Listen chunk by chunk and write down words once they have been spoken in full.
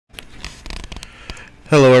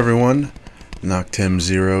Hello everyone,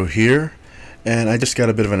 Noctim0 here, and I just got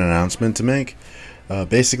a bit of an announcement to make.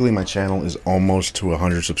 Basically my channel is almost to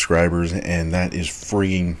 100 subscribers, and that is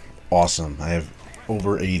freaking awesome. I have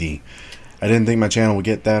over 80. I didn't think my channel would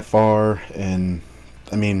get that far, and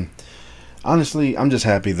I mean, honestly, I'm just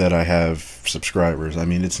happy that I have subscribers. I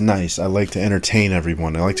mean, it's nice. I like to entertain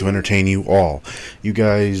everyone. I like to entertain you all. You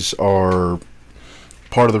guys are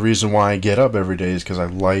part of the reason why I get up every day, is because I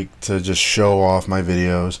like to just show off my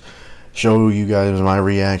videos, show you guys my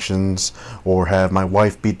reactions, or have my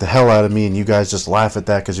wife beat the hell out of me and you guys just laugh at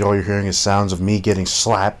that because all you're hearing is sounds of me getting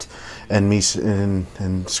slapped and me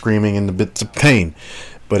and screaming in the bits of pain,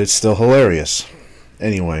 but it's still hilarious.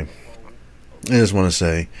 Anyway, I just want to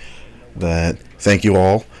say that thank you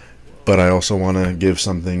all, but I also want to give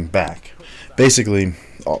something back. Basically,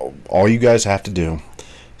 all you guys have to do,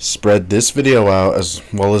 spread this video out as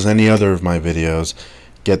well as any other of my videos,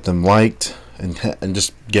 get them liked, and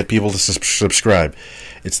just get people to subscribe.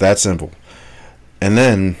 It's that simple. And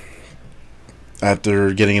then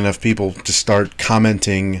after getting enough people to start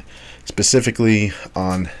commenting specifically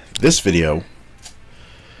on this video,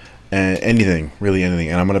 and anything, really anything,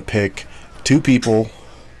 and I'm gonna pick 2 people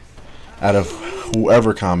out of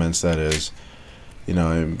whoever comments, that is. You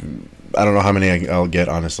know, I don't know how many I'll get,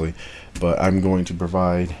 honestly, but I'm going to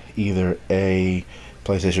provide either a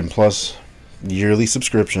PlayStation Plus yearly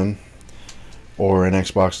subscription or an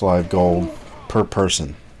Xbox Live Gold per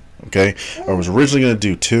person. Okay? I was originally going to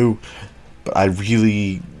do 2, but I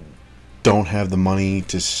really don't have the money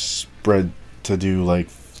to spread to do like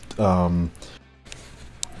but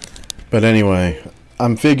anyway,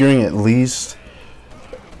 I'm figuring at least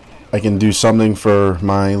I can do something for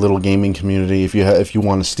my little gaming community. If you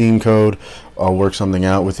want a Steam code, I'll work something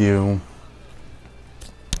out with you.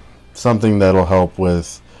 Something that'll help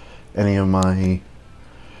with any of my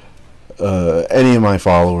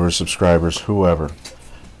followers, subscribers, whoever.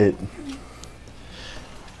 I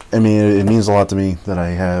mean, it means a lot to me that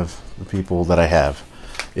I have the people that I have.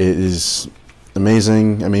 It is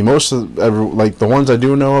amazing. I mean, most of like the ones I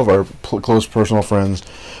do know of are close personal friends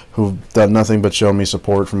who've done nothing but show me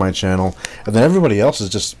support for my channel, and then everybody else is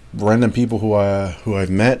just random people who I've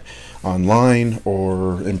met online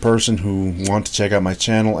or in person who want to check out my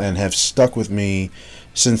channel and have stuck with me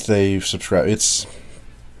since they've subscribed. It's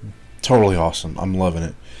totally awesome. I'm loving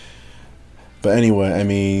it. But anyway, I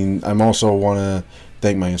mean, I'm also want to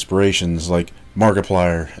thank my inspirations like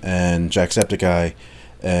Markiplier and Jacksepticeye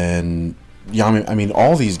and Yami. I mean,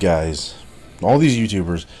 all these guys, all these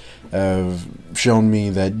YouTubers have shown me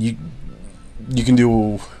that you can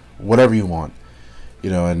do whatever you want, you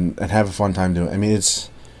know, and have a fun time doing it. I mean, it's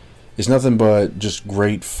nothing but just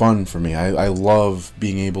great fun for me. I love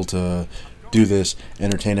being able to do this,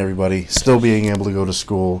 entertain everybody, still being able to go to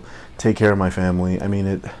school, take care of my family. I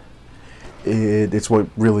mean, it's what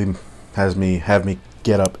really have me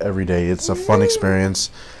get up every day. It's a fun experience,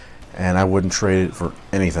 and I wouldn't trade it for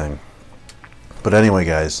anything. But anyway,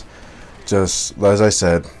 guys, just as I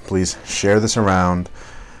said, please share this around,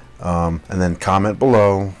 and then comment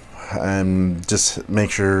below, and just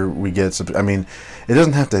make sure we get I mean, it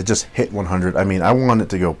doesn't have to just hit 100. I mean, I want it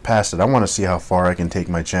to go past it. I want to see how far I can take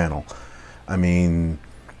my channel. I mean,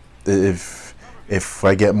 if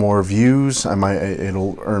I get more views,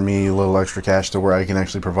 it'll earn me a little extra cash to where I can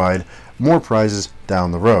actually provide more prizes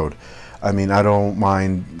down the road. I mean, I don't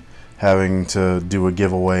mind having to do a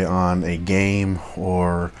giveaway on a game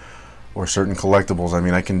or certain collectibles. I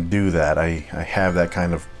mean, I can do that. I have that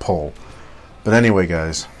kind of pull. But anyway,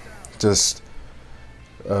 guys, just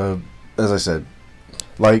as I said,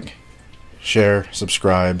 like, share,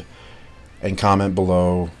 subscribe, and comment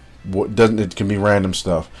below. It can be random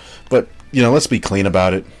stuff, but you know, let's be clean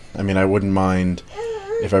about it. I mean, I wouldn't mind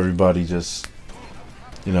if everybody just,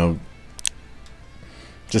 you know,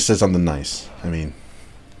 just said something nice. I mean,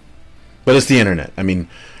 but it's the internet. I mean,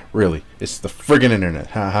 really, it's the friggin' internet.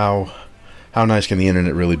 How nice can the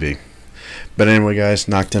internet really be? But anyway, guys,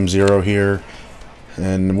 Noctim0 here,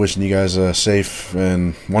 and wishing you guys a safe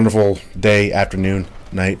and wonderful day, afternoon,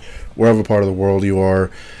 night, wherever part of the world you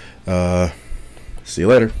are. See you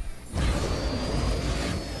later.